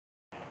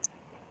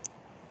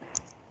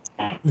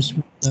بسم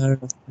اللہ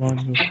الرحمن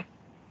الرحیم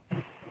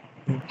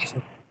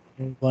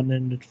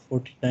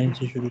 149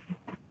 سے شروع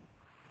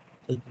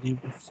تدریب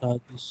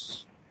السادس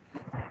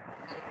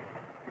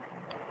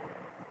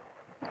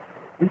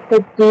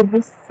تدریب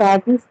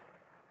السادس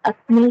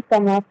اکمل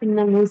کما فی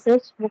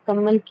النموذج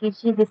مکمل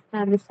کیجیے جس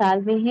طرح مثال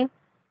میں ہے.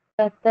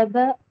 کتب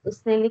اس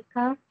نے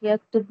لکھا،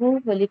 یکتب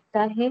وہ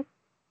لکھتا ہے،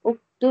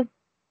 اکتب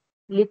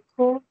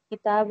لکھو،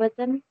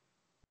 کتابتن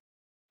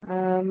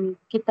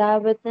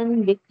کتابتن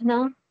لکھنا،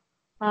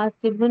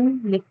 کاتبن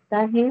لکھتا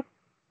ہے،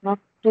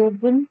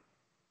 مکتوبن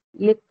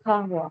لکھا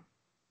ہوا.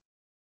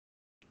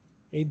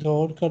 ایک دفعہ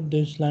اور کر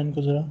دے اس لائن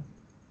کو ذرا.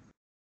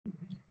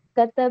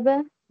 کتب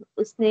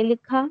اس نے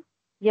لکھا،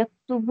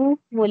 یکتب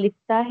وہ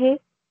لکھتا ہے،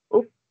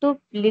 اکتب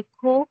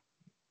لکھو،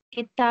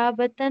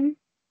 کتابتن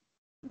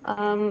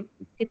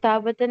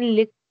کتابتن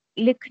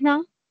لکھنا،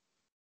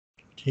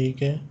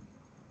 ٹھیک ہے.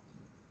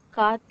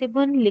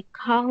 کاتبن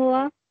لکھا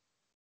ہوا،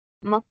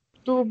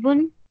 مکتوبن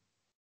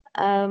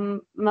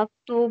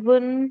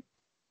مکتوبن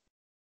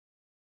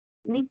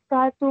نہیں،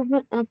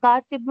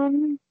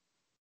 کاتبن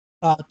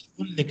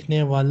کاتب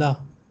لکھنے والا.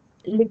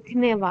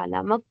 لکھنے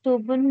والا،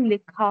 مکتوبن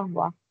لکھا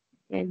ہوا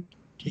یعنی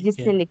ٹھیک جس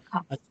ہے. نے لکھا.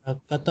 اچھا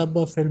کتب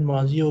فعل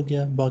ماضی ہو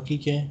گیا، باقی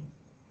کیا ہے؟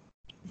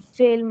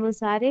 فعل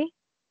مضارع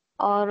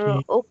اور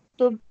ٹھیک.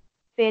 اکتب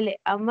فعل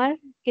امر،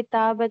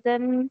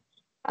 کتابتن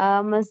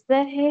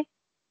مصدر ہے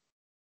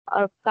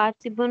اور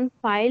کاتبن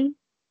فاعل،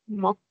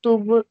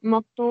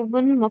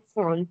 مکتوبن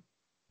مفعول.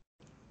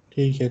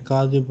 ٹھیک ہے.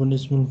 کاتب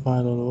اسم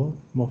الفاعل اور وہ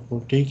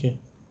مفعول. ٹھیک ہے.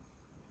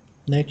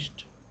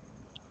 نیکسٹ.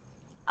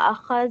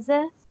 اخذ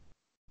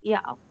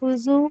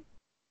یاخذ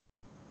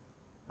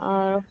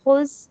اور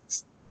خذ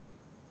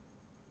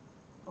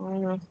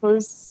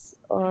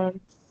اور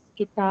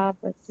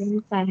کتابتن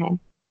کا ہے.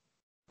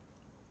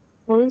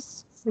 خذ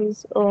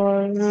اور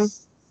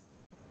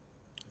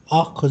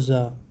اخذ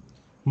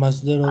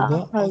مصدر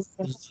ہوگا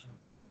اخذ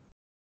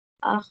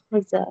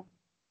اخذ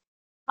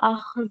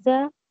اخذ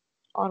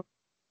اور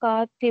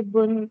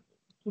کاتبن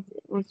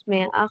اس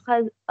میں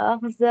اخذ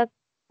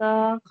کا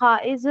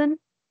خائزن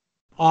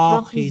آخذ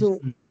مخزو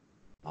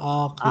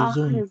آخذ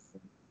آخذ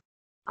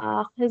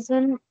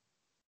آخذن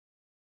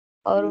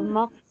اور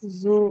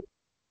مخزو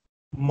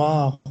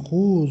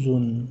ماخوذ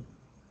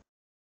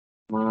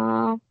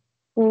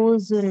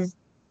ماخوذن.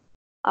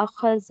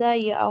 اخذ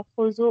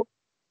یاخذ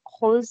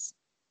خذ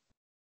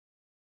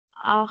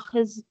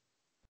آخذ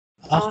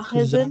اخذ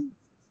آخذن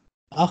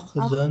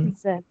اخذن اخذن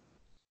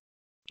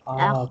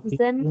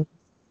اخذن آخذ.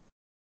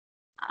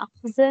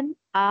 اخذن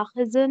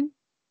آخذن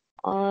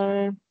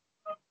اور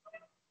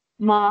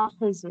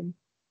ماخذن.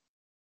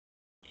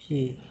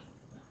 ٹھیک.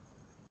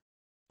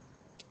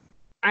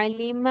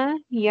 علم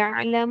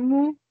یعلم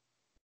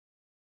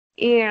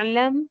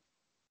اعلم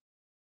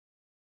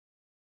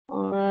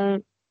اور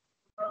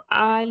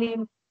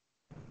عالم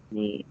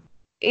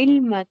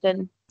علمتن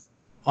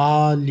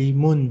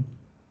عالم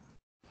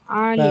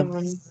عالم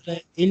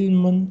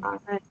علم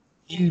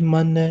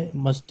علمن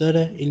مصدر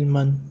ہے،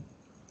 علمن.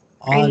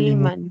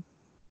 عالم علما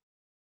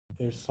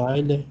پھر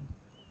فاعل ہے.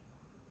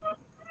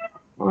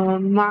 اور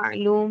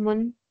معلوم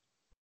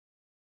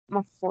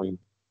مفعول.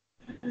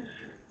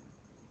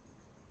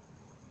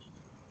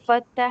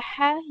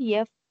 فتح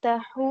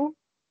یفتح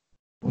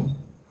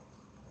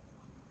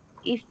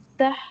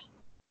افتح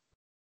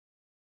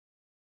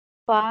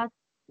فتحا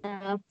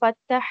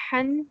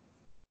فاتح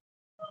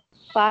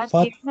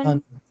فتحا فتحا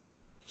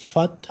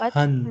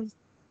فتحا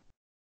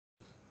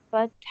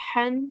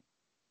فتحا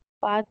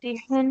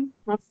فاتح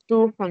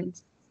مفتوح.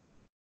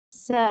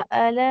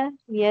 سأل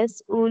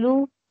يسأل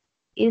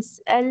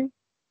اسأل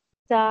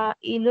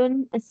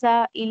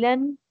سائلا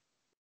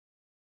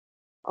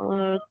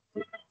اور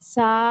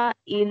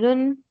سائل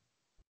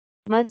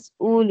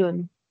مسئول.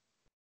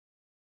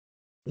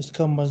 اس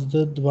کا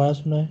مصدر دوبارہ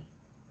سنائے.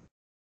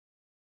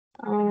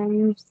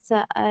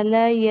 سأل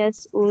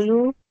يسأل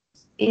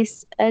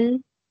اسأل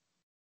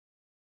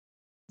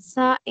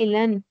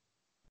سائلا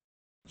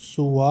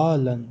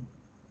سوالا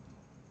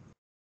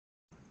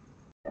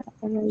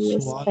سوال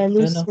يسأل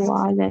ہے نا.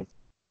 سؤالا.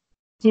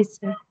 جی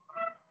سر،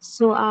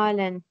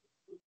 سؤالا.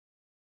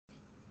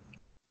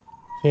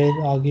 پھر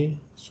آگے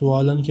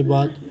سوالن کے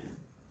بعد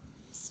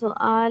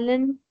سؤالا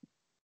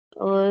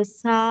اور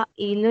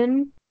سائل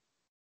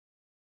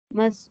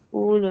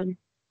مسئول.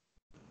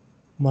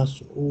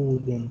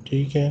 مسعود.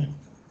 ٹھیک ہے.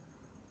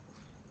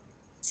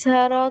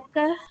 سرق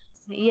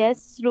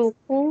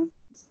يسرق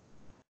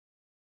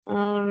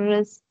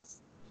اور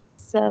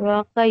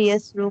سرق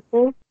يسرق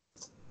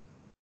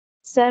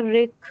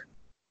سرق.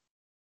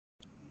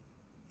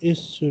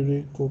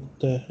 اسرک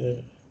ہوتا ہے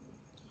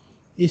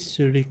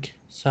اسرک.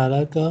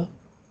 سارا کا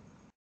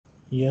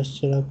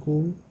یسرکو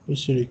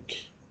اسرک.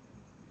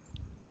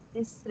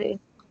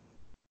 اسرق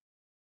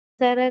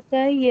سرق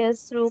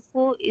يسرق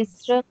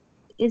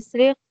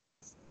اسرق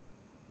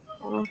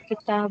اور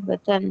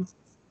کتابتن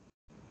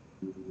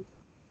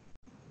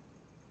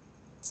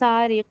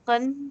سارقا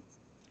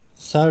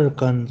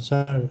سرکن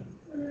سر.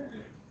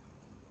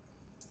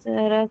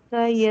 سرق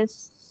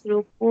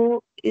يسرق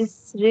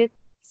اسرق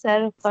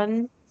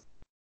سرقا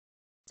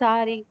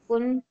سارق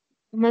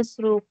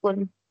مسروق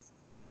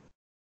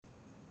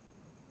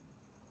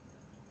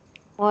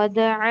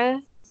ودع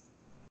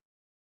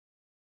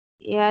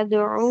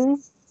يدعو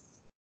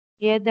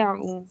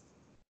يدعو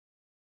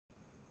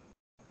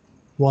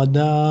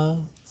ودع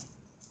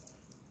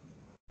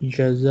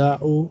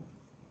جزاء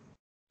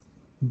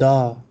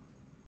دا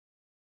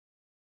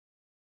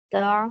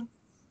دع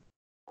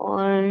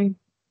اور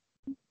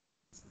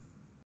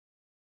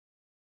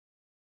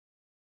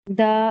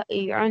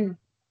دائع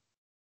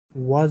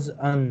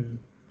وضعا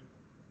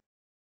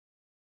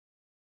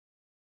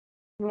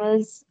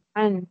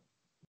وزعا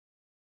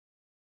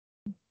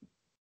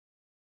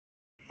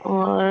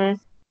اور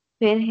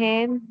پھر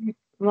ہے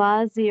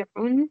واضع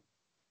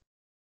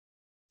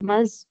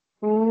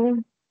مزعو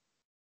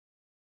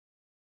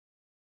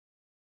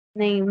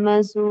نہیں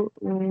موضوع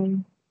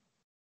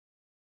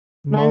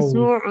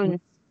موضوع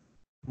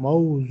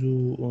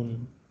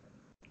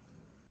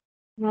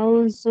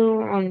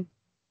موضوع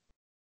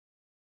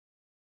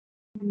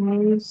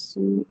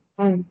موضوع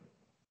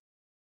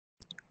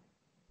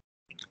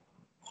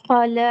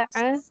خلع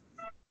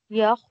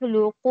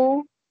يخلق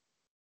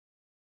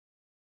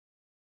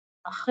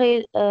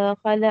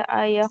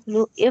خلع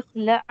يخلق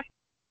اخلع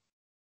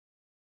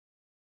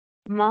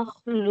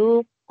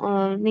مخلوق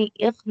نہیں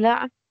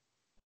اخلع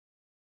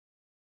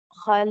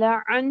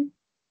خلعا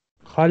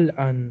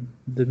خلعا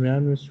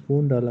درمیان میں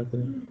سکون ڈالا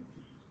کریں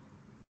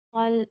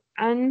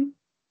خلعا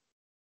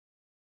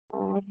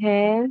اور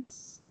ہے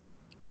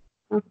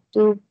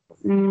مکتوب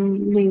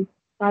نہیں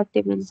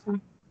کاتب انسان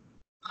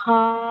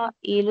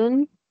خائل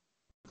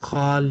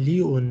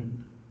خالیء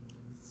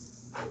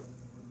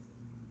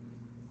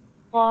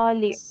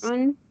خالع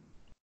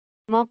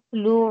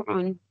مخلوع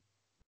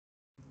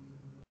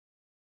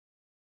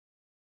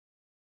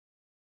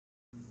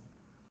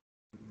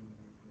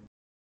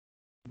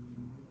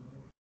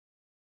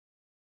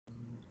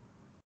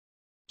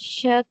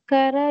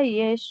شکر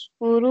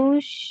یشکر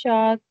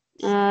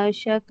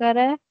شکر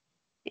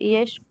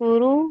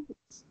یشکر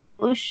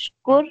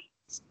اشکر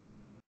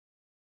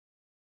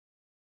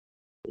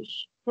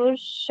اشکر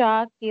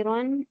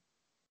شاکرن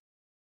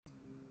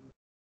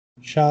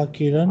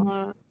شاکرن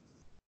اور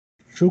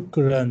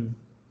شکرن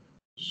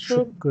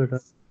شکرن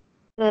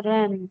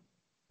شکرن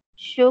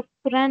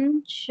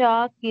شکرن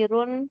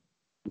شاکرن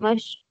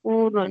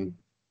مشکورن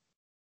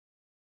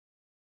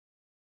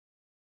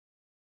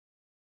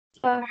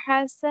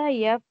فحس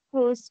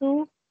یفحس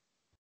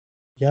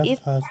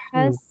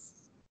یفحص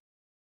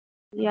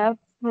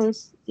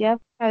افحس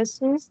يفحس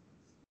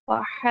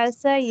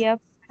فحس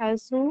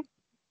يفحس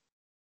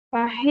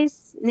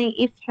فحس نہیں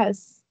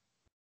افحس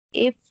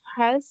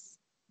افحس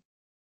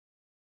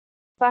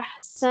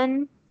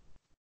فحسن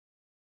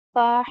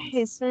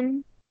فاحس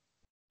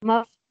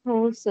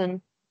مفحوس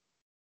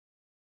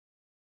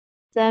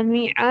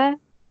سمع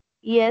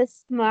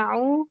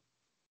يسمع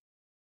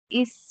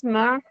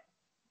اسمع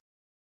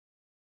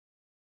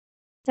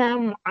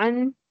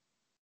سمعا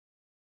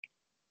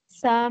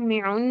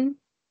سامع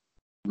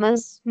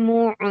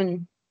مسموع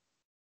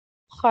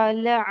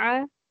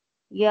خلع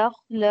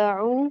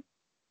يخلع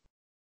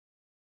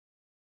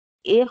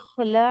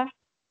اخلع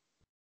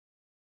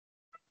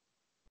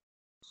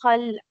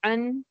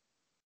خلعا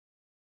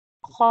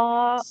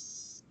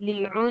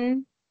خالع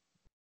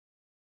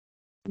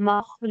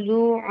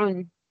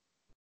مخلوع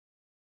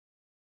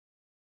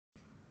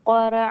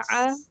قرع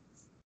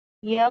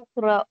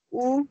يقرأ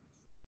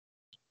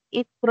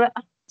اقرأ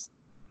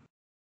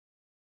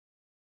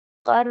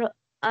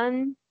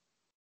قرآن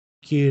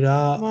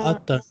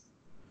قراءت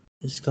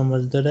اس کا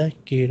مصدر ہے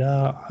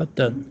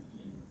قراءتن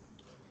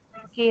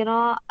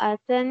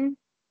قراءة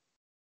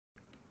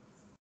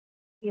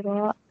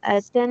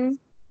قراءة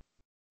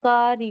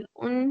قارئ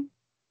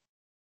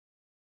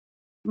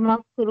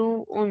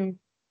مقروء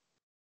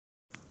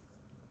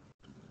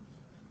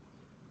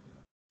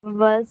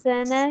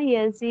وزن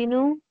يزن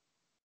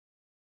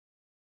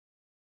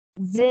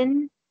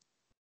زن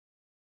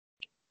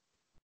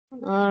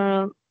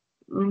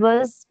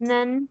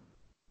وزنا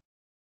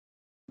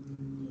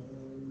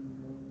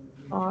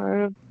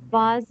اور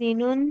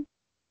وازن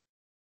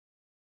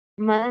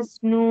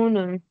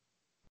مزنون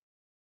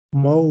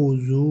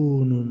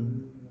موزون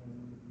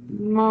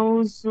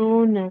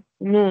موزون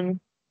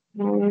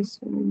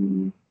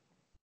موزون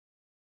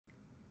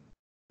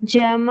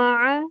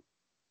جمع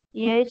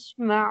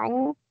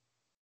يجمع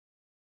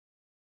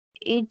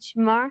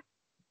اجمع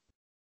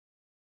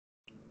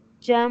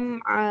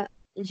جمعة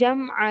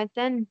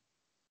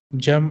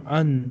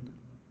جمعا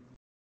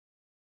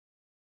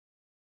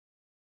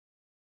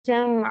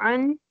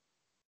جمعا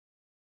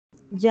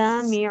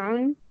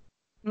جامع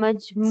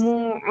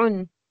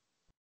مجموع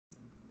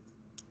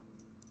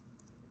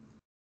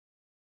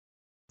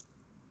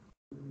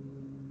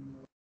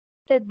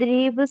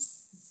تدریب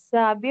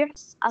السابع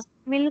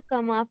اکمل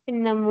کما فی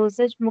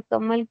النموذج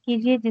مکمل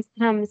کیجیے جس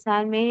طرح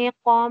مثال میں ہے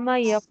قام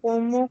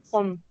یقوم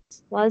قم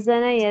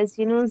وزن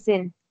یزن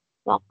زن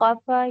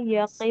وقف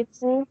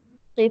یقف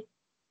قف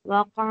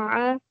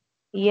وقع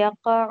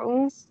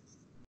یقع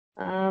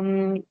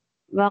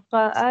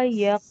وقع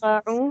يقع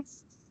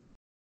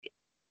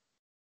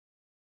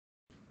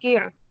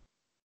قع.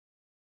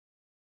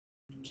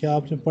 کیا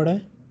آپ نے پڑھا ہے؟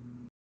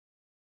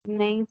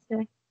 نہیں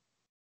سر.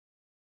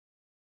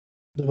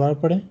 دوبارہ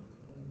پڑھیں.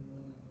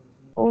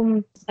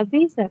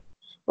 ابھی سر.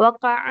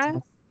 وقع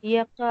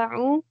يقع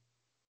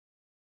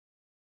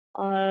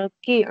اور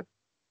قع.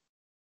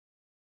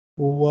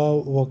 ہوا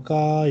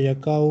وقع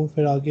یقع،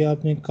 پھر آگے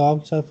آپ نے کاف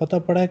کے ساتھ فتح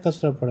پڑھا ہے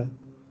کسرہ پڑھا ہے؟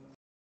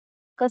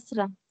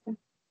 کسرہ.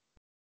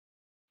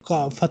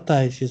 فتح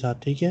ہے اس کے ساتھ،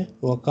 ٹھیک ہے.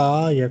 وقع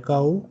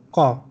یقع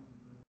قا.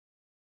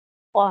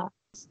 قا.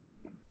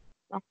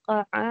 وقع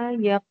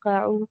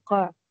يقع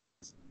قع.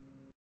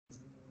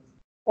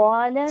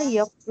 قال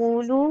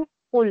يقول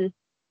قل.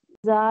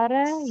 زار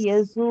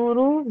يزور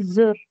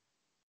زر.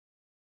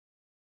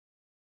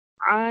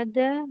 عاد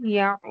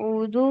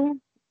يعود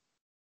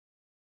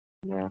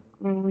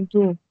يعود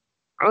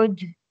عد.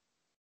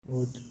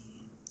 عود.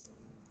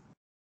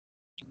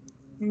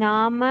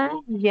 نام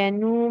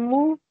ينوم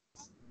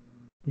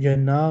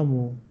ینام.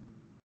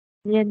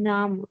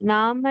 ينام.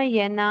 نام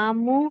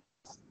ينام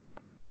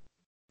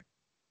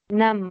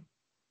نم.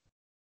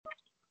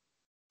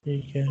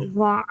 ٹھیک ہے.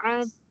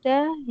 وعد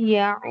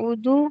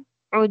يعود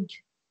عد.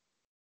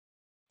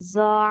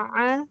 زاع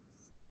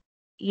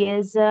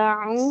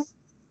يزاع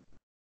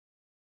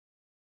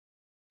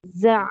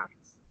زع.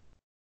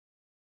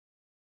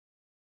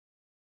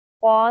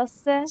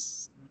 قاس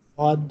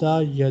عادہ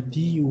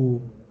یدیع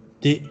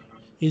دے.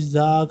 اس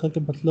زا کا کہ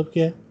مطلب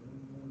کیا ہے؟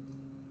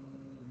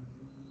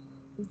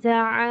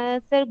 زع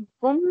سر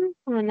گم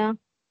ہونا.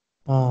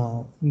 ہاں،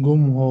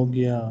 گم ہو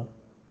گیا.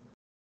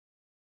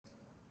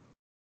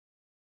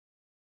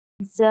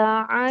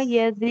 زاع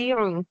يذيع.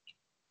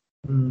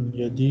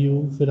 یدیع،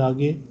 پھر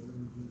آگے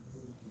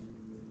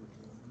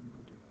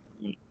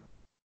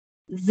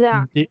زع.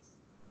 دے.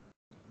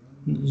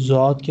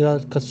 ذات کے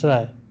ساتھ کسرہ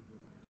ہے،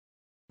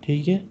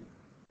 ٹھیک ہے.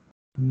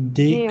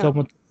 دے ذیع. کا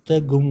مطلب ہوتا ہے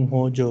گم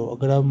ہو جاؤ.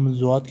 اگر ہم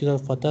ذات کے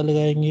ساتھ فتح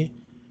لگائیں گے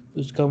تو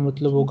اس کا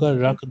مطلب ہوگا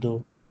رکھ دو،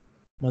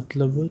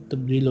 مطلب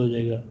تبدیل ہو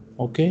جائے گا.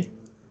 اوکے.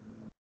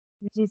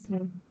 جی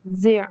سر.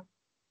 ذیع.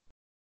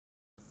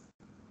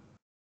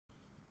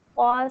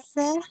 قاس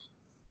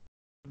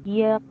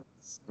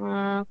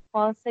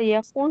قاس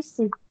يقوس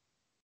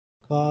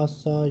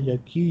کاسا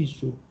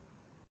یکیسو.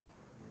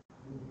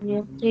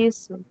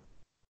 يقيس.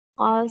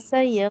 قاس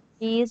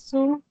يقيس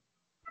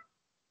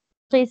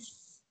قس.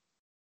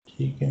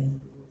 ٹھیک ہے.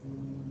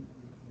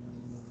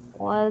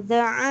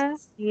 ودع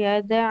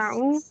يدع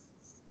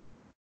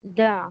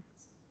دع.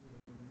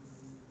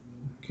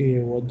 اوکے.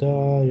 ودا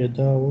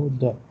یدا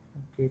دا.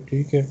 اوکے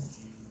ٹھیک ہے.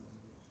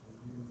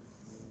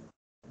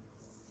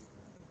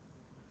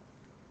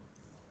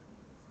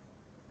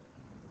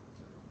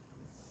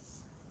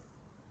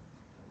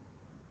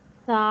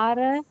 سار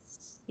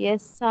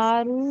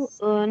يسار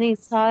نہیں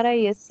سار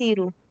يسير.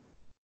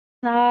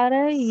 سار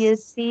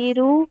يسير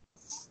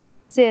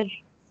سر.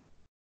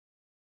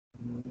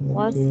 اوکے.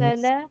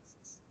 وصل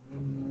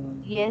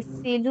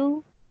يصل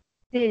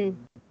سل.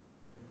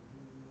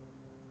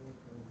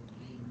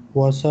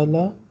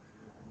 وصلہ.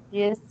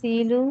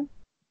 يسيل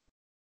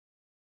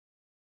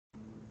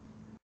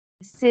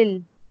سل.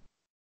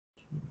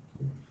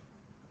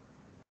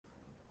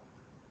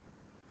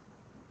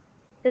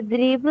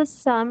 تدریب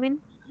الثامن.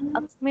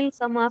 اکمل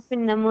کما فی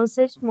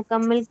النموذج.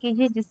 مکمل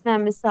کیجیے جس میں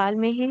مثال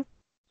میں ہے.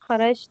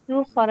 خرجت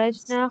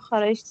خرجنا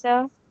خرجتا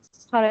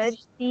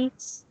خرجتی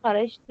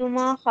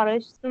خرجتما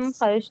خرجتم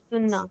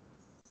خرجتن.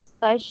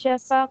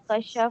 کشف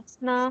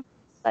کشفنا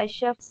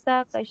کشفتا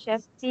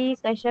کشفتی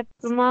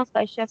کشفتما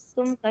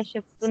کشفتم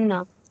کشفتن.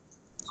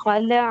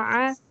 خلع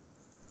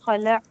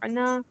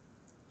خلعنا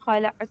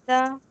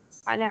خلعتا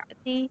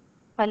خلعتی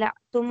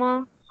خلعتما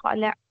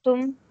خلعتم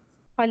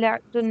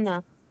خلعتن.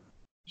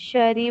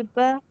 شرب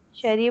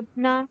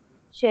شربنا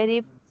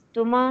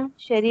شربتما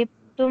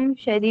شربتم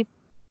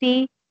شربتی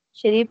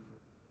شربتن.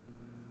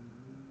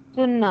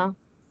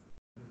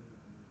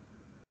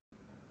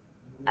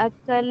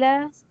 اکل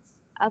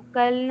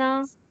اکلنا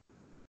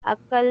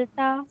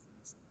اکلتا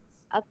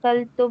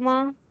اکلتما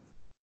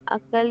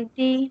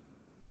اکلتی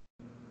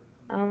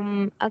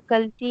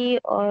اکلتی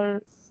اور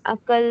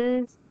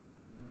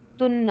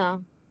اکلتن.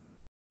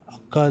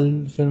 عقل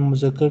پھر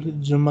مذکر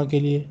جمعہ کے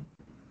لیے.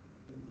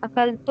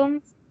 اکلتم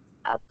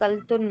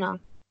اکلتن.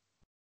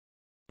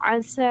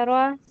 عسر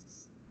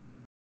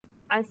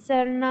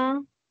عسرنا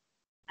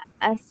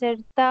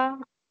اسرتا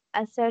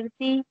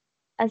اسرتی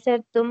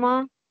اسرتما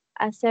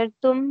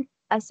اسرتم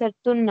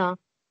اسرتن.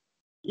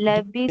 کیا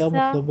لبس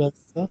مطلب ہے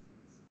اس کا؟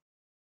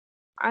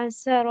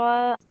 عسر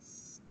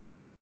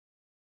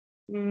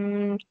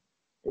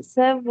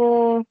سر وہ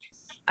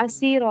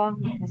اسیرہ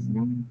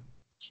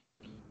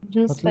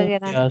جوس مطلب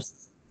وغیرہ.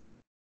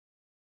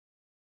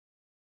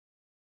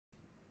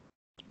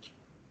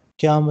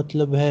 کیا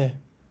مطلب ہے؟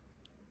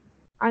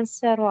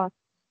 عسرات.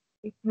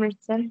 ایک منٹ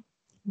سر.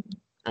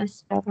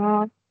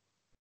 عسرات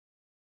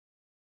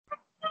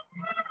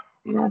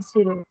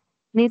ناصر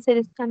نہیں سر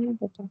اس کا نہیں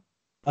پتا.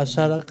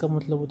 اشارہ کا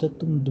مطلب ہوتا ہے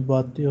تم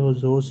دباتے ہو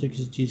زور سے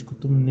کسی چیز کو،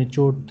 تم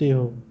نچوڑتے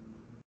ہو.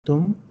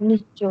 تم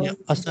نچوڑ، یا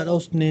اثرا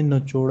اس نے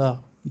نچوڑا،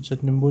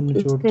 جب نیمبو اس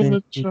نچوڑتے سے ہیں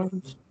نچوڑ.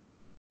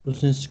 اس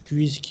نے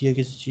سکویز کیا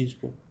کسی چیز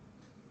کو،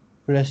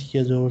 پریس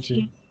کیا زور سے.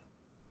 ٹھیک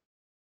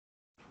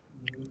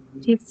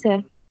ٹھیک سر.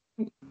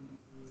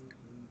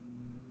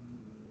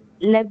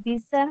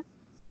 لبیسا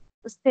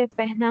اس سے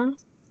پہنا،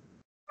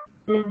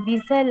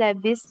 لبیسا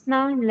لبسنا،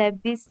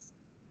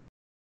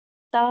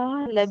 لبستا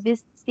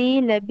لبستی،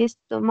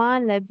 لبستما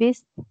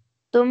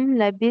لبستم،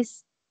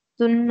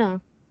 لبستن.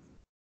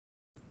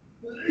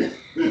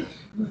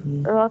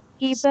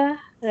 رکیبہ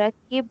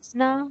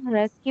رکبنا،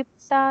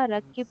 رکبتا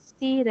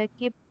رکبتی،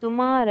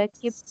 رکبتما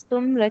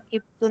رکبتم،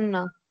 رکبتن.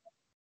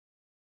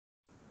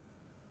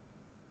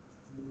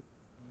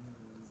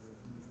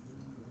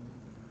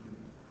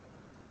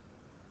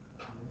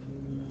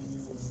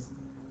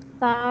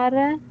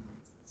 سارا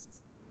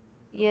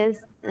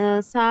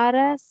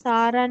سارا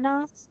سارنا،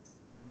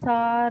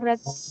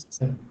 سارت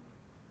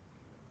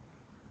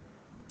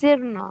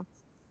سرنا،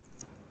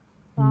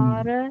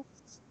 سار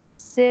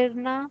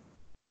سرنا،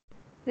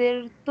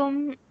 سرتم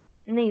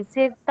نہیں،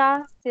 سرتا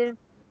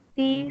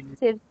سرتی،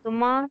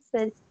 سرتما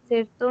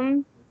سرتم،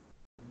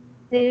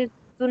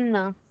 سرتن.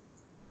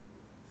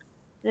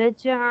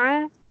 رجع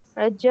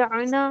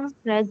رجعنا،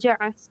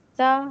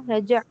 رجعتا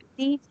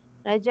رجعتی،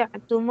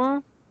 رجعتما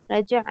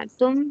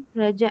رجعتم،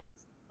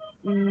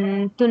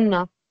 رجعتن.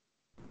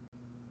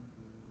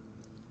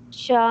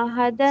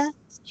 شاهد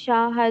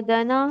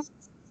شاهدنا،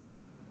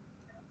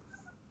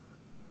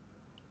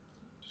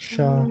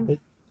 شاہد.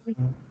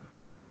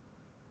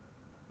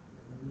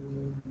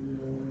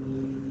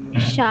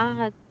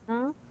 شاهدنا،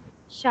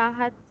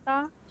 شاهدتا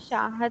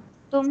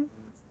شاهدتم،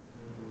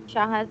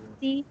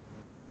 شاهدتی،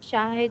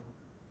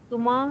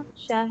 شاهدتما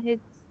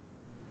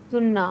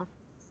شاهدتن.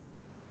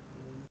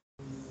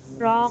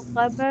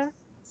 راقب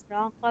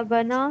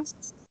راقبنا،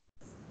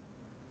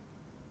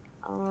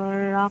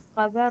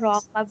 راقب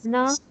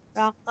راقبنا،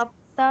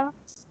 راقبتا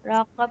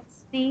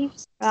راقبتی،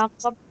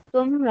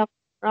 راقبتم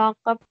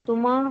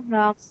راقبتما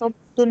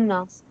راقبتن.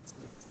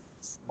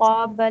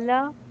 قابل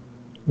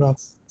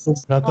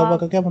راقبہ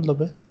کا کیا مطلب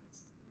ہے؟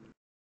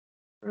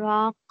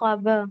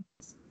 راقب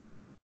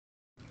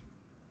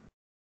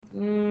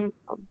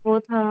وہ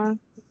تھا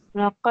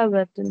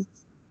راقبت،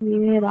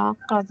 یہ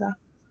راقبہ.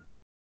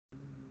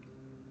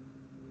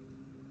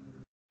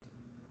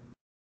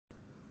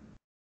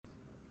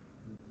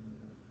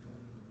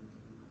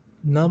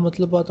 نہ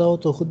مطلب آتا ہو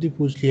تو خود ہی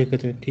پوچھ لیا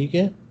کریں، ٹھیک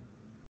ہے؟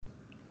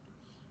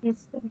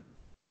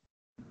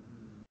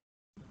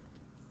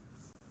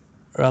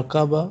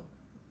 راقبہ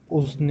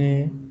اس نے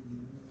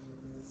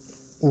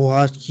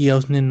واچ کیا،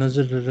 اس نے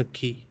نظر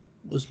رکھی،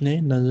 اس نے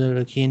نظر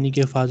رکھی یعنی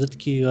کہ حفاظت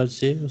کی غرض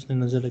سے اس نے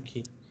نظر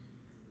رکھی،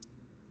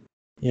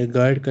 یا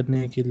گائیڈ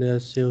کرنے کی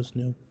لحاظ سے اس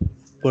نے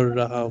پڑھ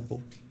رہا ہو.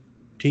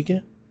 ٹھیک ہے؟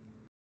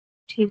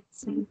 ٹھیک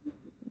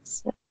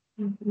سے.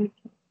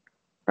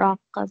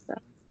 راقبہ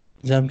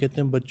جب ہم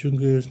کہتے ہیں بچوں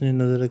کی اس نے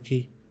نظر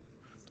رکھی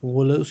تو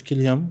وہ اس کے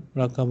لیے ہم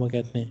راقبہ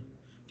کہتے ہیں،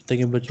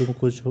 تاکہ بچوں کو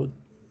کچھ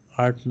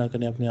ہارٹ نہ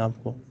کریں اپنے آپ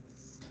کو.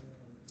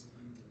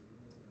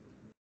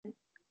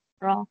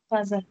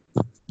 راقبہ.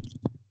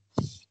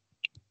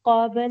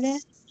 قابل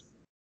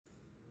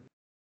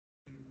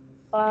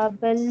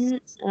قابل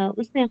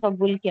اس نے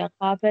قبول کیا،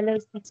 قابل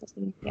اس نے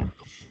قبول کیا.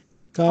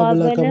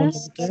 قابلہ کا قابل مطلب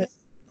ہوتا ہے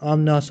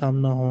آمنا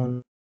سامنا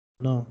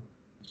ہونا.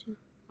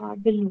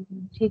 قابل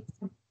ٹھیک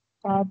سے.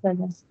 قابل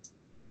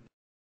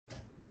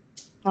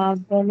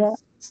قابل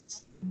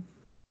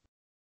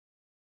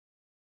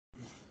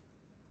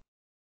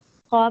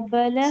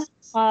قابل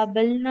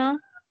قابلنا،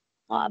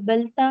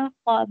 قابلتا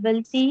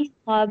قابلتی،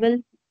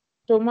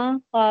 قابلتما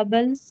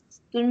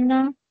قابلتن،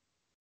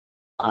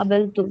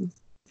 قابلتم.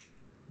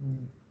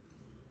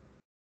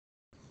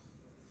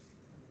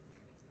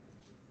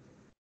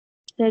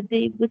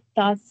 تدريب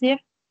التاسع.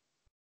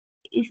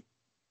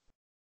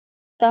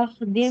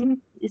 استخدم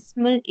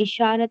اسم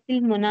الإشارة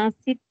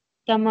المناسب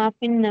كما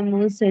في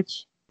النموذج.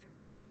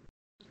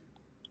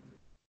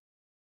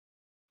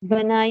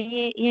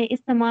 بنائیے یا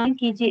استعمال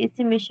کیجیے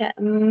اسم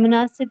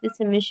مناسب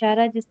اسم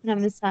اشارہ جس طرح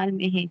مثال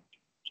میں ہے.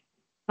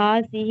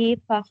 هذه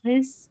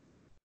فخذ،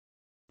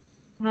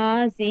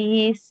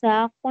 هذه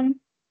ساق،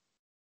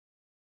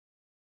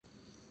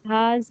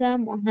 هذا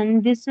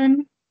مهندس،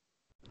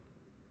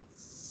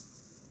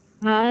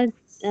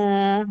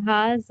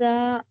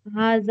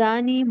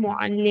 هذان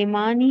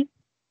معلمان،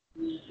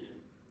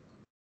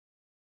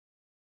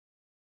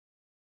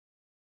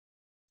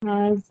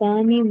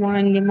 هذان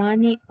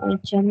معلمان اور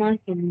جمع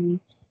کے لیے.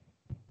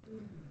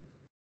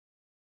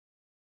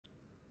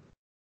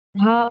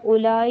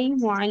 هؤلاء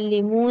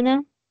معلمون،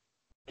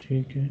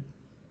 ٹھیک ہے.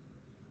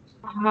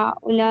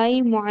 هؤلاء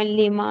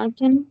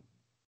معلمات،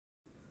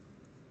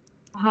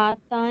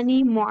 هاتان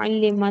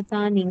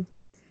معلمتان.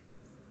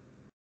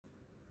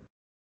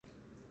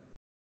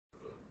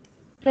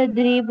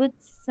 تدريب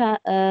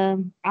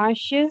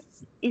العاشر.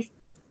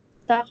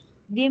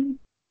 استخدم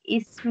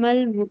اسم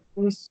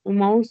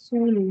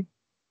الموصول،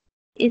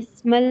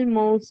 اسم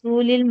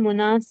الموصول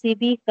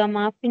المناسب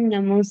كما في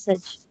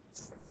النموذج.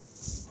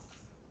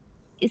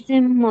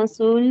 اسم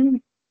موصول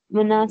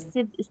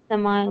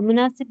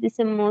مناسب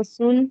اسم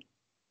موصول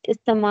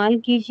استعمال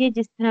کیجیے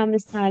جس طرح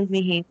مثال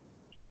میں ہے.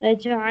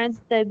 رجع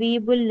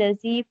الطبیب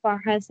الذی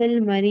فحص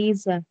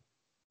المریض.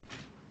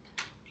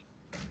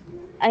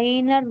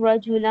 أين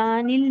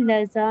الرجلان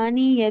اللذان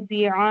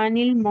يبيعان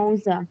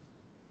الموز.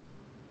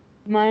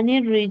 من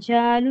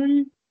الرجال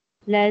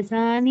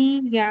اللذان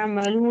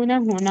يعملون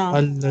هنا.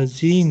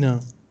 الذین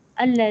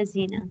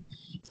الذين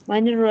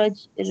من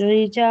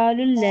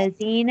الرجال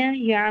الذين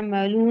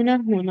يعملون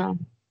هنا.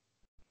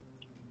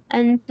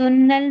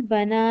 أنتن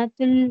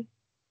البنات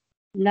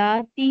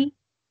اللاتي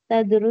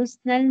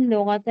تدرسن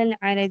اللغة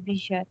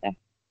العربية.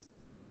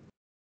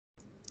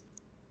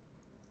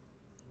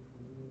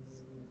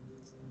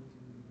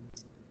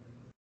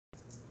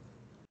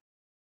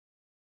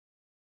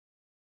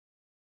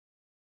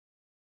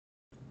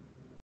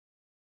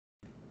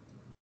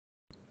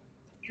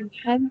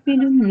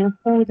 يحبل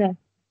النقود.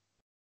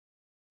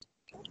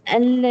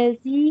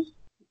 الذي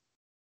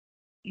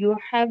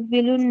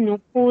يحبل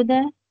النقود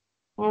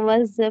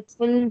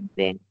موظف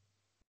البنك.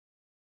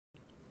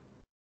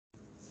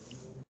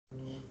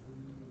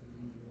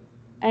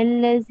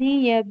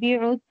 الذي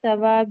يبيع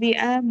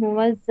التوابع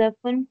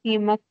موظف في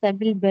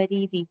مكتب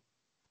البريد.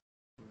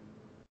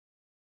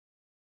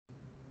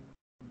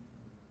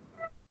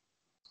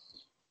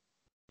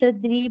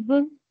 تدريب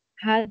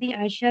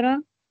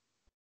 11.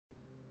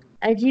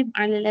 أجب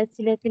على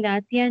الأسئلة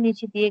الآتية.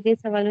 نیچے دیے گئے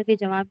سوالوں کے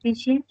جواب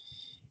دیجیے.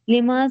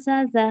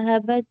 لماذا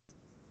ذهبت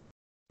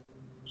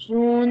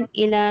جون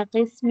إلى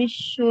قسم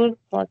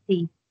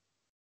الشرطة.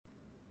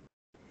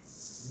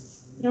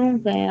 کیوں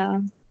گیا؟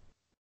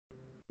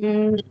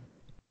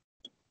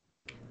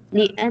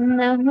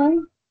 لأنه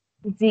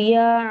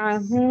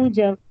ضياعه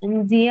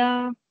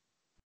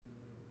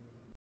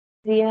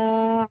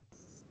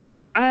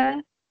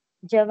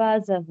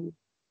جوازه.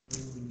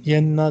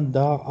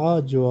 ینادع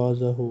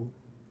جوازہ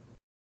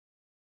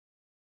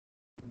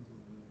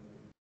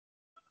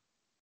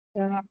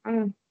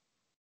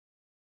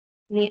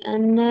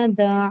لأن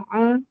داع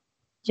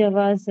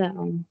جوازه.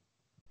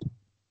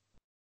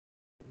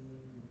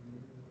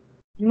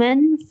 من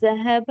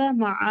ذهب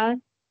مع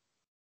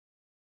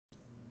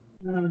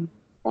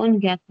کون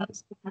گیا تھا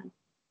اس کے ساتھ؟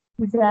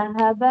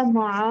 ذهب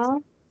مع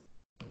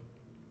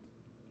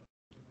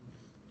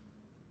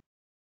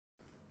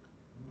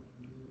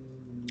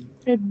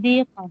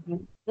صدیقہ.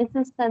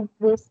 اس کا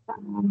دوست کا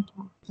نام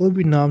تھا. کوئی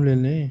بھی نام لے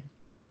لیں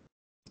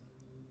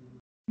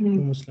کوئی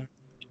مسئلہ نہیں.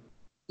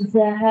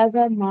 ذهب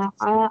مع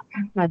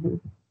احمد.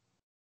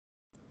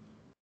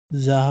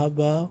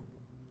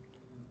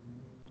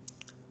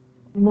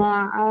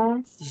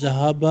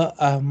 ذهب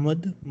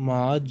احمد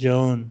مع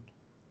جون.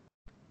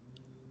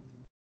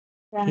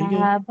 ٹھیک ہے.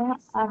 ذهب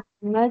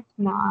احمد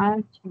مع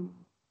جون.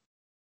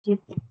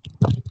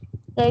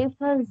 كيف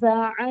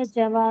ضاع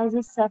جواز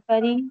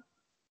السفر.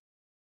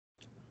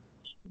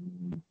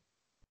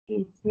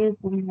 کیسے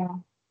گیا؟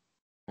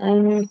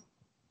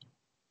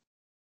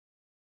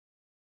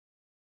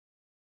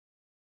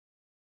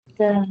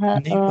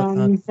 نہیں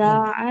پتا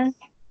ضاع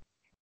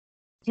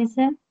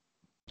جسے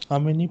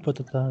ہمیں نہیں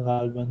پتا تھا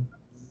غالباً.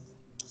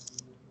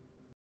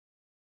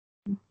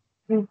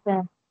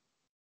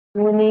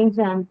 وہ نہیں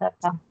جانتا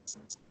تھا.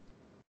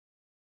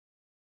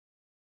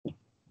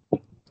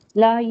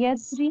 لا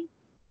يدري.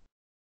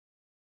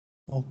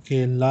 اوکے.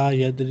 لا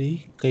یدری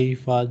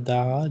کیف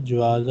دعا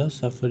جواز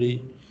سفری.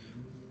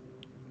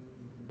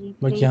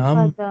 بلکہ كيف ہم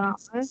ضاع.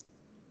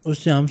 اس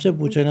سے ہم سے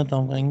پوچھے نا تو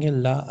ہم کہیں گے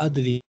لا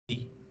ادری.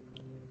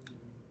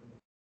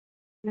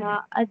 لا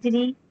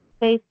أدري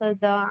كيف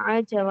ضاع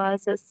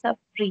جواز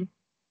السفر.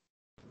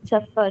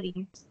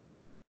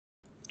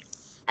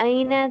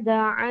 أين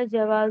ضاع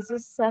جواز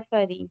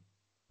السفر.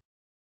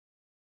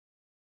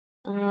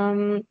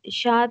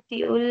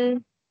 شاطئ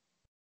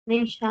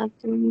نہیں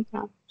شاطئ نہیں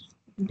تھا.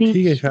 ٹھیک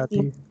ہے بیچ. شاطی.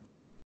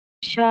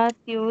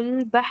 شاطئ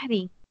البحر.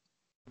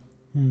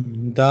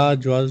 دا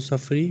جواز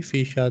سفری فی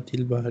شاطئ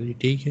البحری.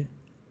 ٹھیک ہے.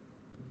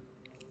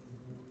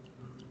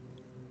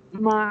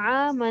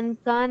 مع من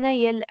كان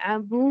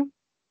يلعب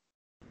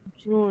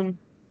جون.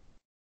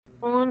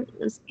 کون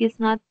اس کے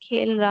ساتھ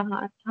کھیل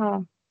رہا تھا؟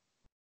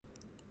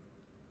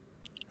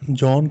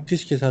 جون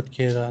کس کے ساتھ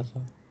کھیل رہا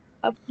تھا؟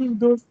 اپنے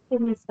دوستوں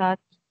کے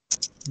ساتھ.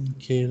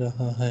 کھیل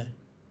رہا ہے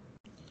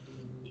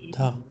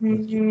تھا.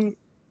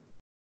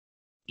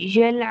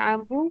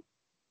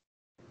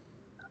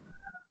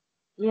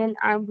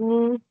 يلعب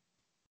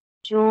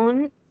جون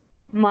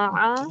مع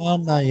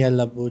کانا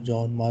یلعب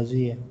جون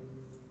ماضی ہے.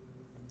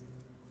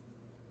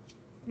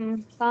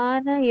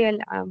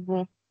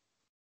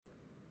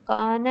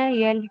 كان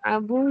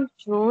يلعب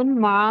جون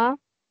مع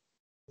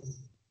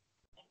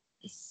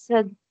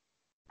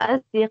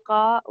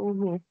أصدقائه.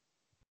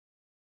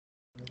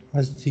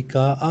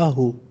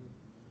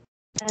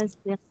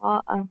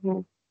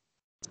 اصدقاءہ.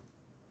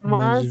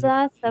 ماذا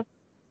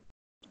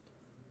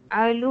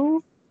تفعل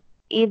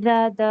إذا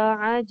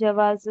ضاع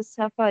جواز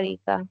السفر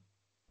کا.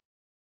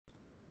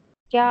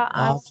 کیا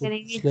آپ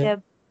کریں گے جب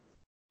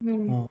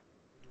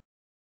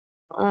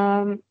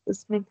ہاں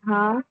اس میں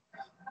تھا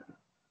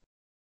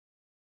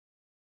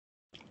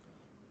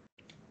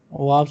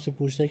وہ آپ سے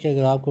پوچھتا ہے کہ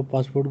اگر آپ کا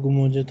پاسپورٹ گم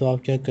ہو جائے تو آپ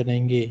کیا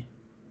کریں گے؟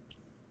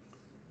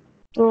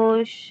 تو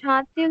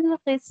شاطر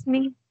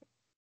القسمی،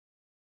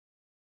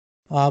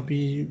 آپ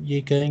یہ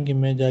کہیں کہ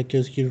میں جا کے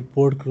اس کی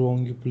رپورٹ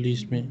کرواؤں گی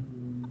پولیس میں.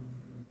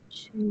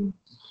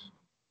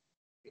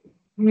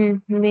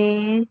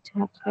 میں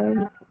جا کر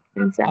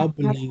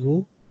ابلغ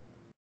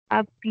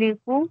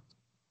ابلغ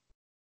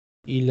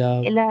الى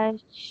الى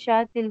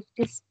شاطر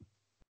القسم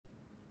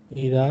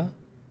الى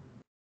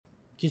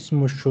قسم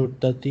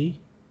الشرطة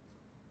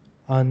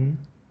عن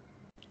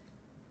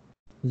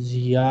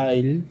ضیاع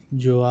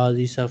الجواز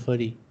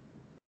سفری.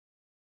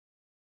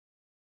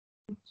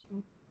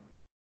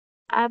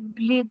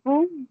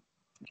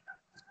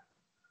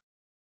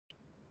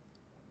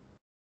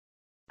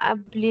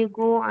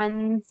 ابلغ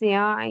عن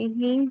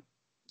ضیاعه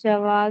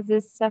جواز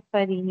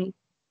السفری،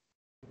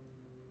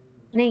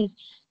 نہیں،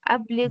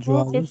 ابلغ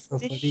جواز قسم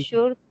السفری.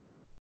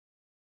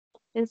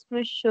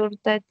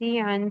 الشرطة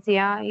عن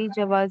ضیاع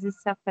جواز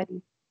السفری.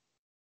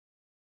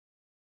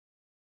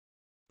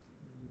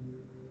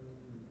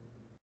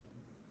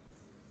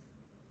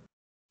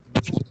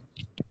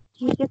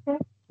 ٹھیک ہے سر.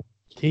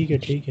 ٹھیک ہے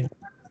ٹھیک ہے.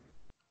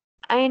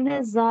 این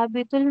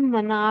ضابط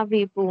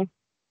المناوب،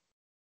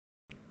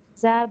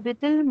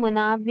 ضابط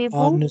المناوب.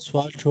 آپ نے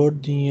سوال چھوڑ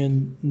دیے،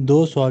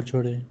 2 سوال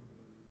چھوڑے.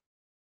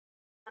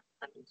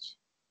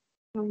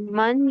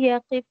 من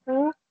یقف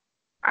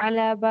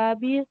على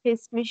باب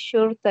قسم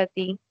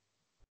الشرطة،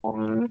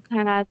 کون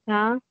کھڑا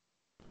تھا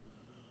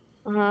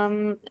کون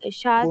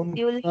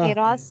شاطئ کھڑا ہے؟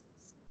 الحراس،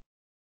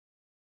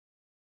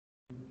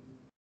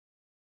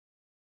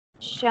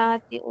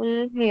 شاطئ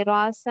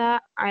الحراسة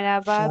على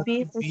باب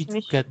شاطئ قسم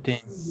بیچ کہتے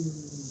ہیں،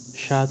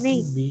 شاطئ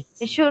بیچ.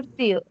 نہیں،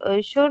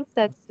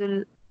 شرطة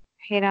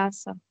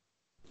الحراسة،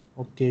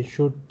 اوکے،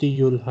 شرطی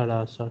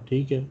الحراسہ.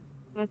 ٹھیک ہے.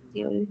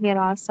 شرطئ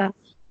الحراسة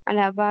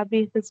على باب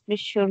قسم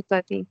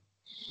الشرطة.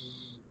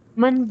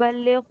 من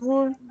بلغ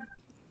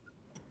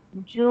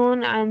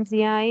جون عن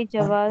ضیاع من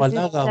جواز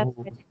بلغہ ہو،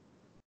 السفر،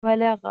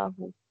 بلغہ،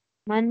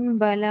 من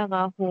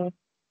بلغہ،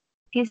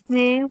 کس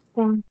نے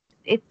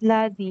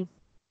اطلاع دی.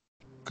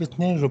 کس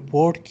نے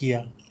رپورٹ کیا؟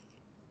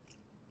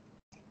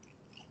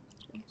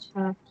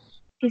 اچھا،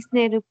 کس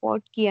نے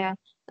رپورٹ کیا؟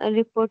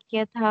 رپورٹ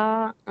کیا تھا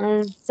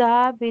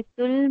ضابط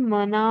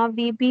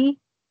المناوب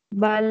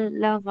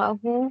بلغہ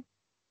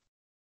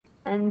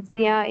عن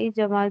ضیاع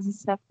جواز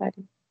السفر.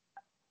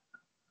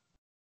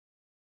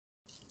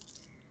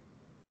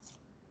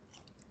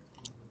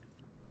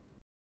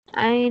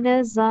 این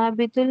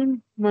ضابط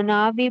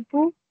المناوب،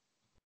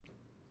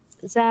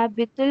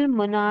 ضابط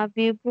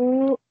المناوب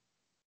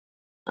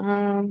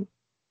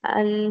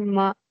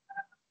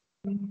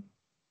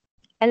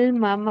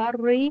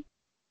الممر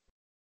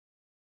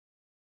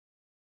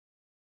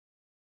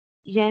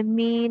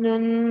یمین،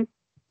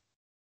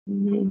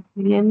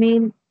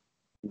 یمین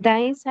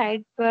دائیں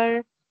سائڈ پر،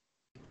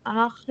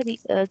 آخری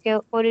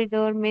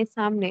کوریڈور میں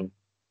سامنے،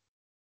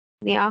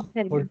 نہیں آخر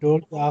اور میں. ڈور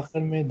کے آخر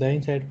میں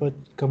دائیں سائڈ پر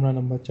کمرہ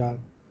نمبر 4.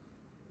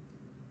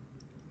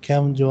 کیا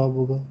جواب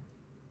ہوگا؟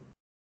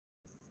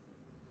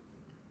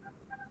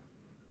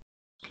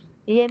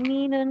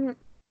 یمین،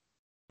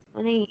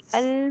 نہیں،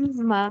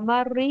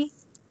 الممر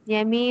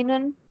یمین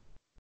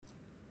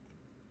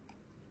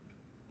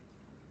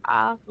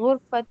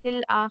غرفة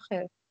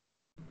الآخر.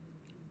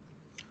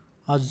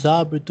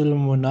 الضابط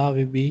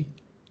المناوب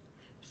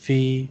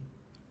فی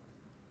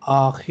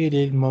آخر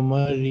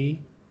الممر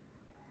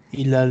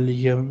الی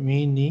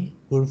الیمین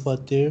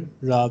غرفۃ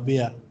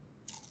الرابعہ.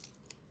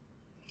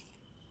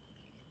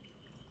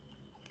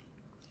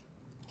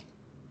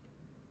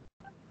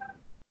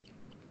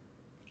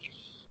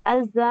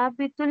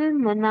 الضابط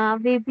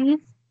المناوب،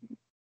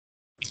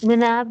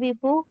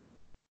 مناوب،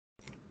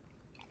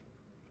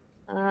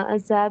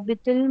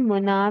 الضابط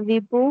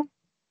المناوب،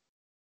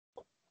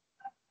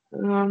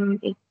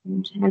 ایک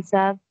منٹ،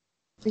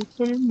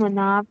 ضابط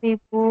المناوب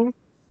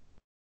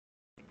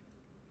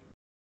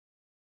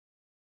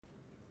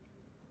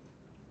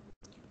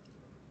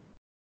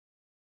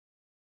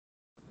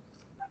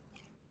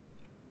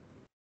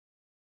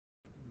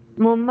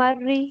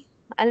ممری،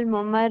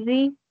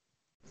 الممری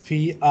فی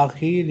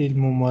آخر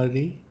الممر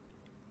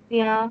فی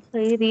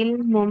آخر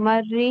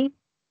الممر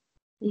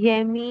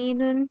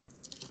یمین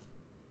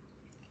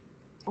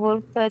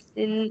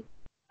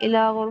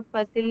إلى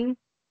غرفة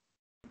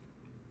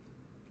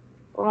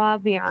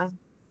الرابعة.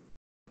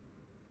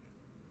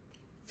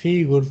 فی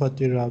غرفۃ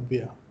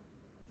الرابعہ.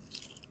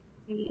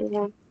 في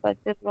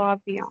غرفة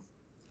الرابعة.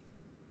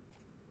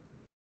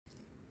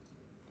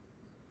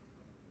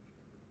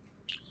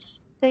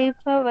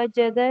 كيف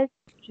وجدت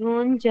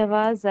جون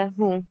جوازه،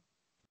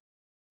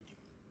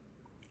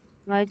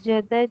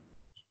 وجدت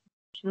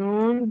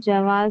جون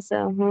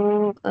جوازه،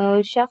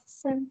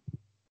 شخص،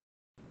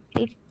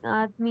 ایک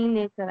آدمی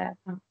لے کر آیا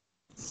تھا.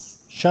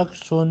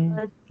 شخص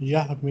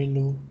یحمل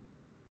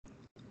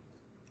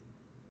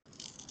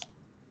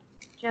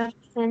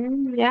شخص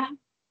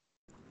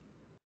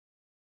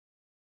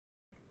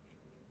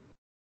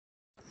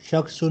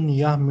شخص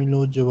یحمل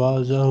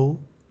جوازہ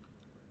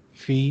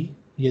فی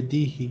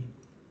یدیہ.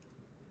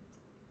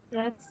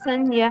 شخصا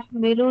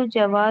يحمل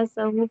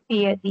جوازه في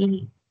يده.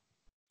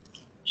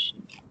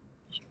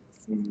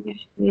 شخصا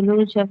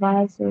يحمل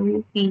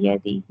جوازه في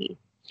يده.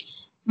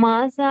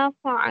 ماذا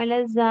فعل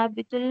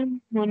الضابط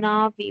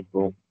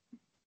المناوب؟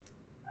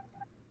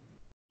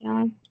 کیا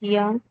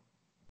کیا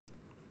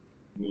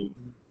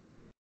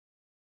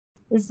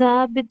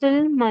ضابط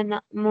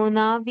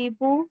المناوب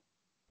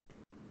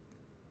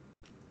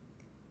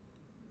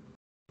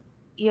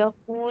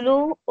يقول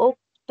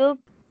اكتب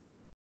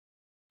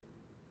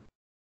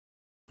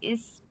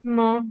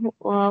اسمه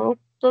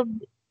اكتب.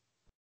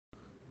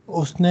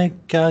 اس نے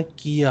کیا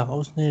کیا؟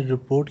 اس نے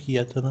رپورٹ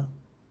کیا تھا نا.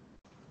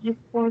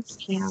 رپورٹ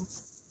کیا.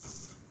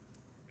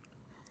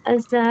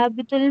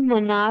 الضابط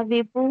المناوب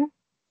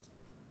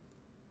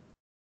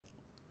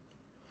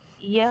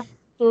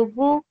يكتب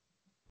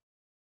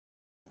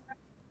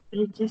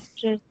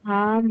رجسٹر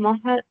تھا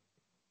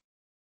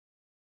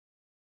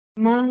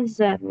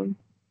محضر.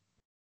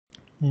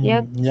 یا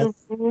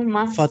يكتب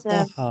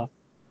محضر.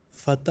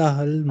 فتح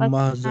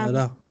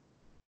المحضرہ.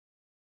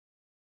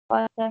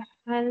 فتح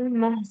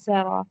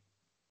المحضر.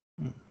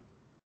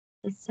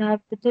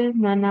 الضابط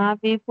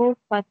المناوب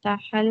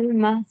فتح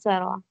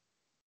المحضر.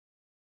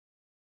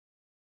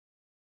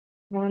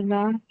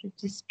 ولا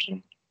رجسٹر.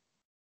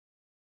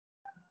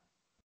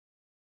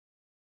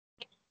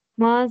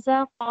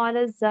 ماذا قال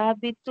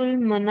الضابط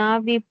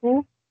المناوب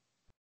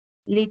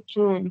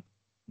لجون؟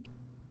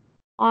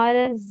 قال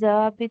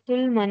الضابط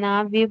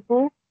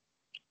المناوب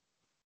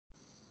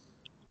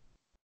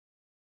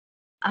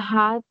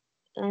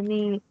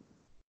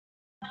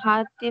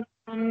هاتف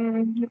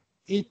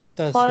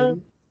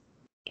اتصل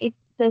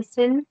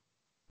اتصل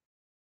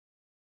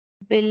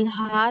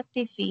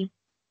بالهاتف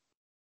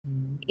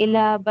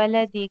إلى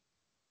بلدك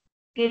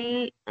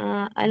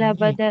على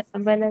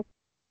بلد.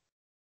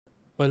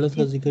 بلد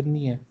کا ذکر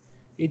نہیں ہے.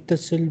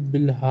 اتصل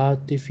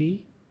بالہاتف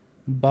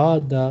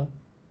بعد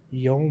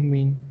یوم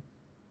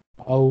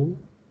او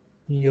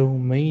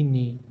یومین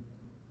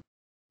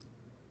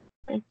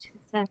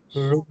اچھا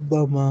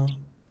ربما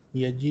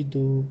یجد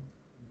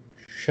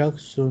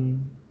شخص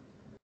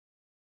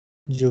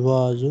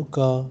جوازک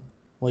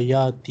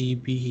ویاتی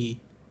به.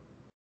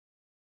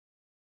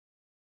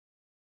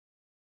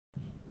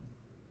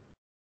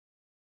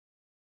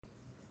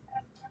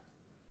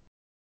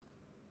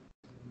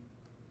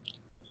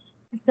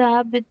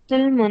 ضابط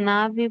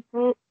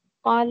المناوب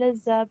قال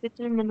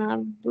الضابط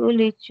المناوب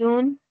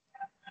لجون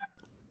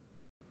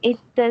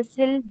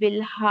اتصل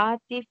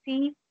بالهاتف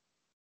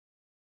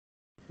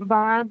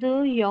بعد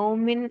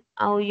يوم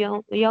أو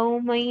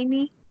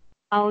يومين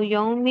أو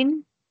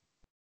يوم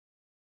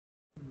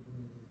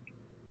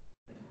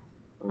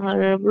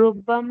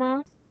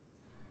ربما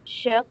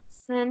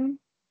شخصا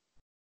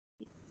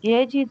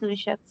يجد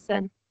شخصا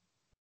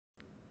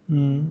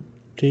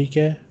ٹھیک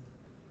ہے.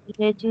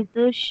 يجد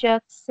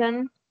شخصا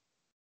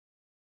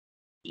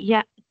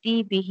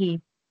يأتي به.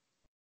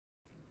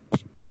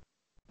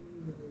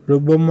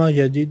 ربما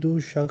یجد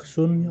شخص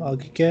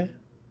آگے کیا ہے؟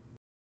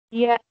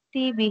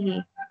 يأتي به.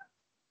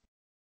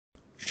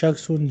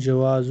 شخص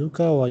جوازک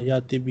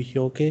ویاتی به.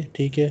 اوکے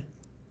ٹھیک ہے.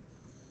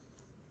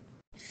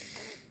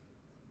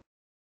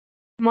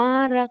 ما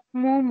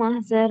رقم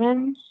محضر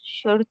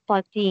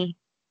شرطتی؟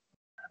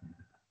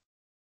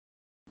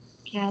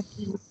 کیا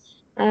تھا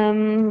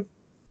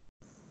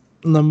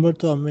نمبر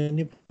تو ہمیں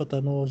نہیں پتہ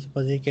نا، اس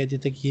بس یہ کہتی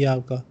تھا کہ یہ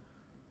آپ کا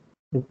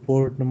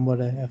رپورٹ نمبر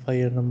ہے، ایف آئی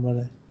آر نمبر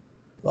ہے.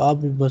 تو آپ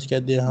بھی بس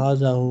کہتے ہیں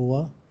ہاضا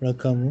ہوا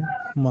رقم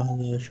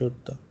محضر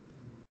شرطہ.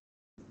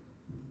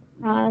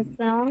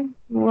 هذا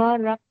هو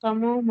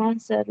رقم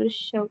محضر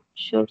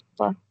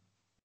الشرطة.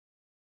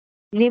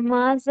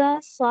 لماذا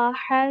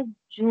صاح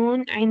جون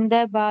عند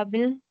باب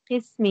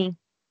القسم؟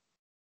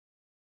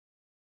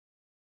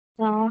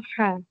 صاح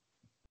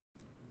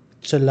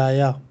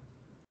چلایا،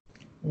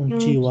 کیوں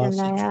اونچی آواز سے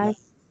چلایا؟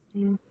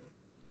 چلایا.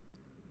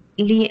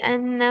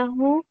 لأنه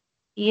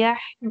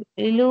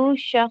يحمل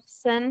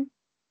شخصا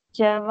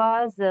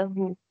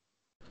جوازه.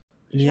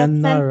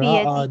 لأن شخصا في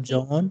رأى يده.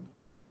 جون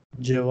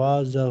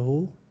جوازه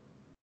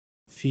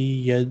في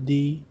يد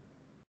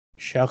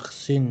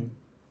شخص.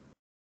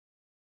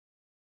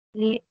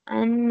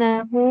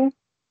 لأنه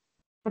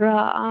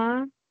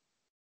رأى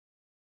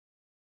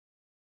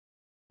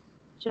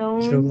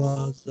جون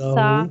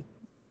جوازه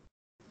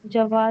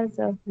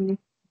جوازه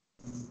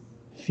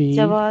في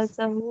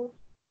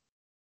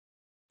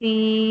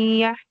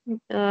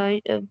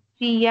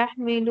في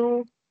يحمل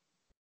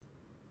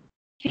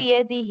في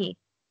يده.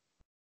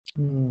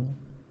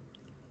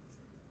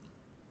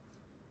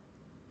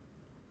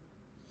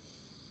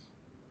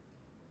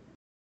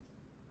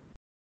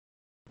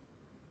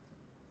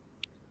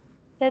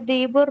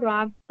 تدريب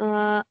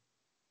الرابع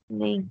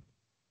نہیں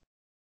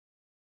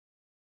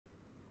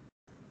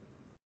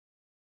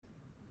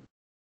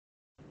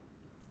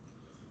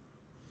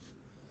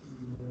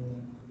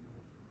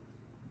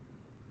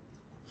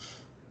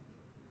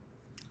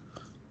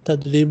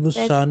تدریب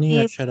الثانی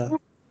تدريب عشرہ.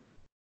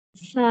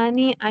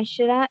 ثاني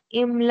عشرة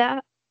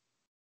املأ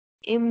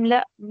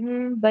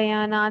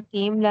البيانات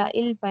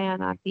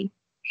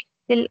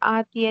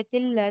الآتية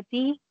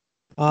التي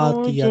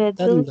آتیت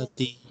توجد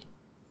التی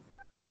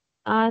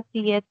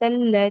آتیت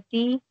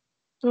التی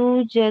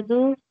توجد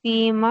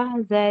فی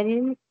محضر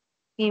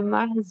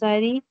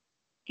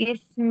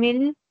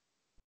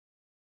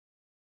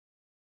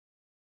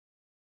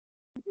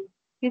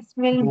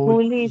قسم البولی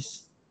بولیس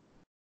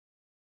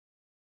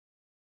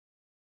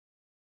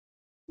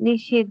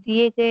نیچے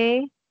دیے گئے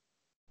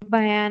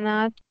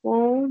بیانات کو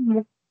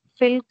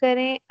فل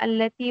کریں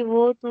التی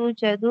وہ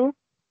توجد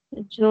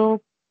جو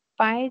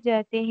پائے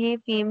جاتے ہیں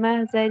فی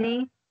محضر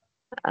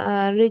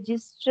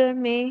رجسٹر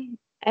میں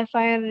ایف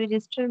آئی آر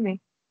رجسٹر میں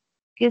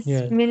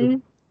قسم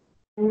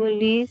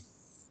البولیس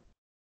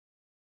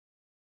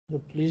جو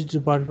پولیس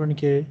ڈپارٹمنٹ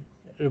کے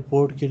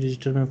رپورٹ کے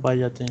رجسٹر میں پائے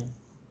جاتے ہیں.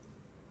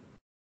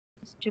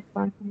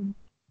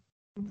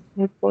 ڈپارٹمنٹ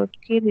رپورٹ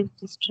کے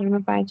رجسٹر میں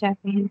پائے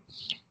جاتے ہیں.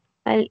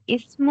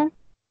 الاسم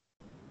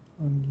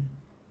ہاں جی.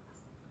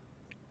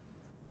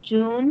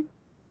 جون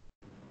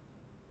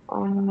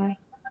اور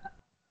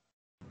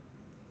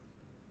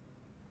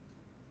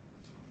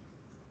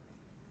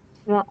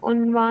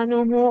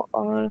عنوانہ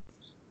اور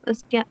اس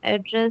کا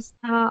ایڈریس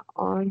تھا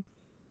اور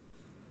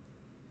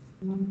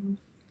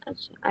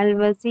اچھا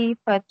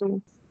الوظیفۃ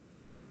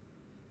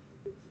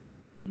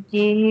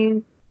یہ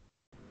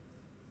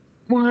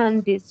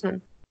مہندس.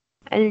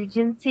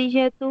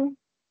 الجنسیت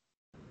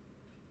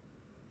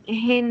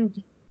ہند.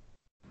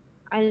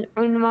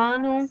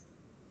 العنوان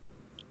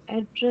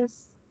ایڈریس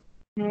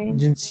ہے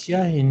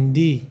جنسیہ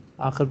ہندی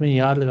آخر میں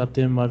یار لگاتے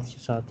ہیں مرد کے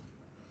ساتھ.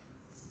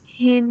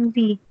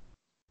 ہندی.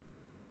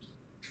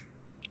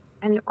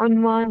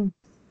 العنوان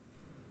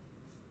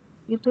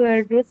یہ تو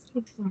ایڈریس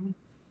لکھا ہے.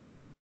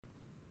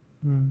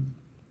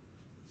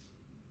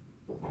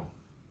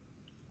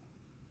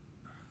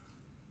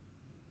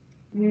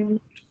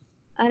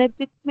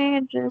 عربک میں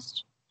ایڈریس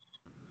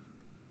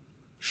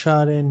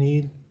شار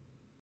نیل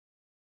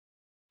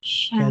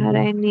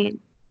شہرینین.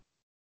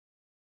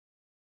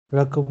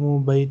 رقم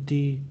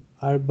بیتی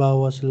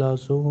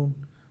 34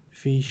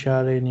 فی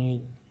شار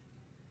نیل.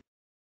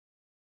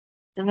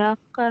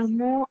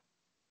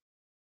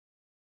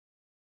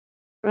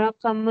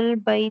 رقم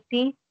البیت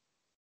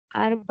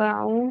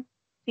 4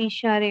 فی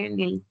شارع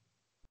نیل.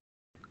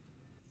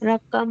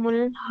 رقم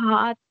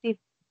الہاتف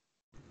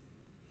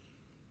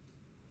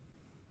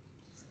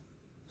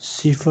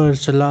 0 3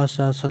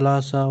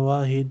 3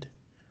 1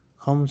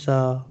 5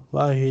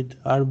 1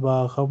 4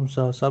 5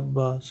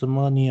 7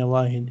 8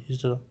 1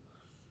 اس طرح.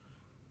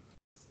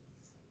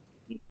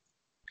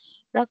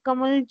 رقم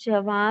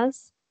الجواز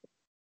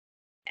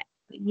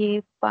یہ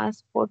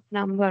پاسپورٹ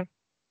نمبر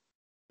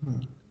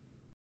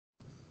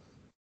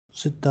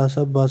 6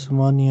 7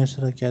 8 اس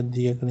طرح کیا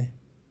دیا کریں.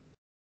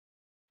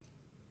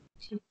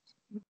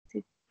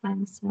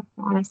 10.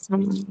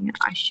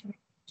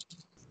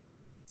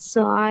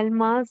 سؤال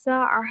ماذا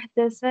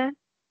احدث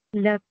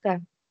لك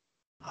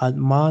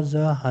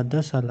ماذا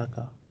حدث لك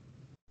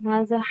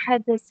ماذا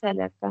حدث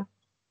لك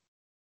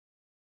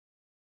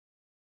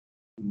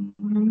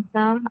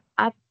ماذا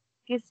آپ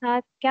کے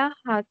ساتھ کیا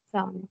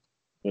حادثہ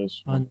پیش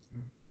ہوا.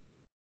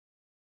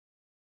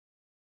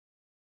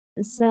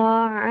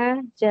 ضاع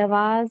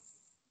جواز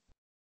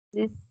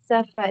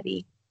السفری.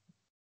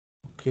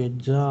 اوکے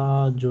جا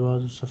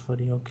جواز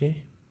سفری. اوکے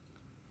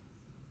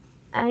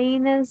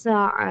أين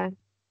ضاع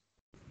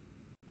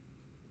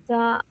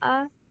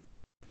ضاع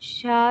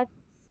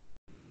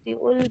شاطئ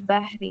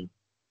البحر.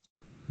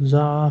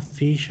 ضاع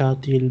فی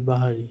شاطئ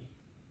البحر.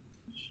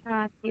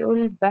 شاطئ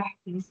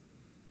البحر.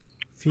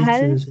 فی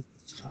هل سے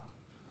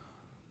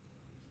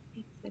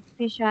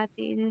في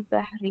شاطئ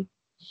البحر.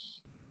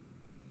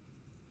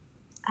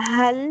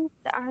 هل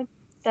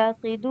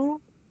تعتقد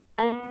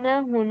أن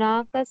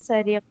هناك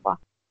سرقة.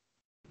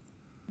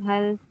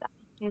 هل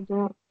تعتقد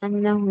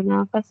أن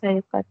هناك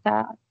سرقة.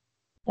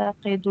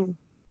 تعتقد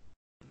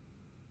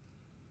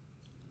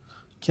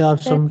کیا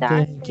آپ سمجھتے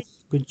ہیں کہ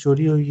کوئی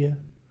چوری ہوئی ہے.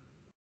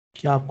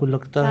 کیا آپ کو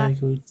لگتا ہے کہ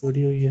کوئی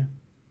چوری ہوئی ہے.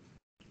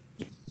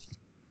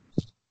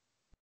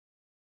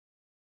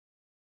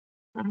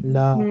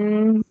 لا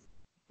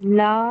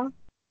لا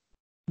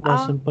بس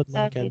سمپل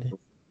لا کہہ دیں. أعتقد.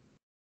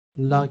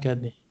 لا کہہ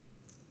دیں.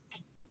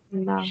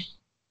 لا.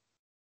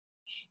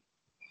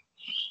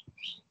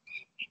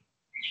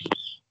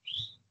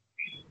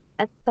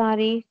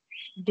 تاریخ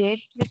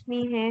ڈیٹ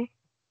لکھنی ہے.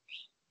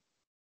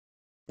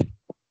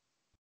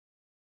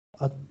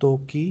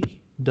 اتوکی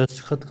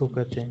دستخط کو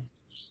کہتے ہیں.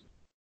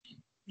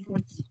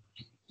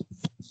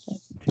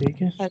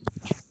 ٹھیک ہے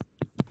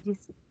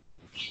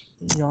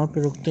یہاں پہ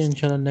رکتے ہیں.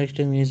 انشاءاللہ نیکسٹ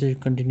ٹائم یہیں سے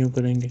کنٹینیو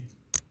کریں گے.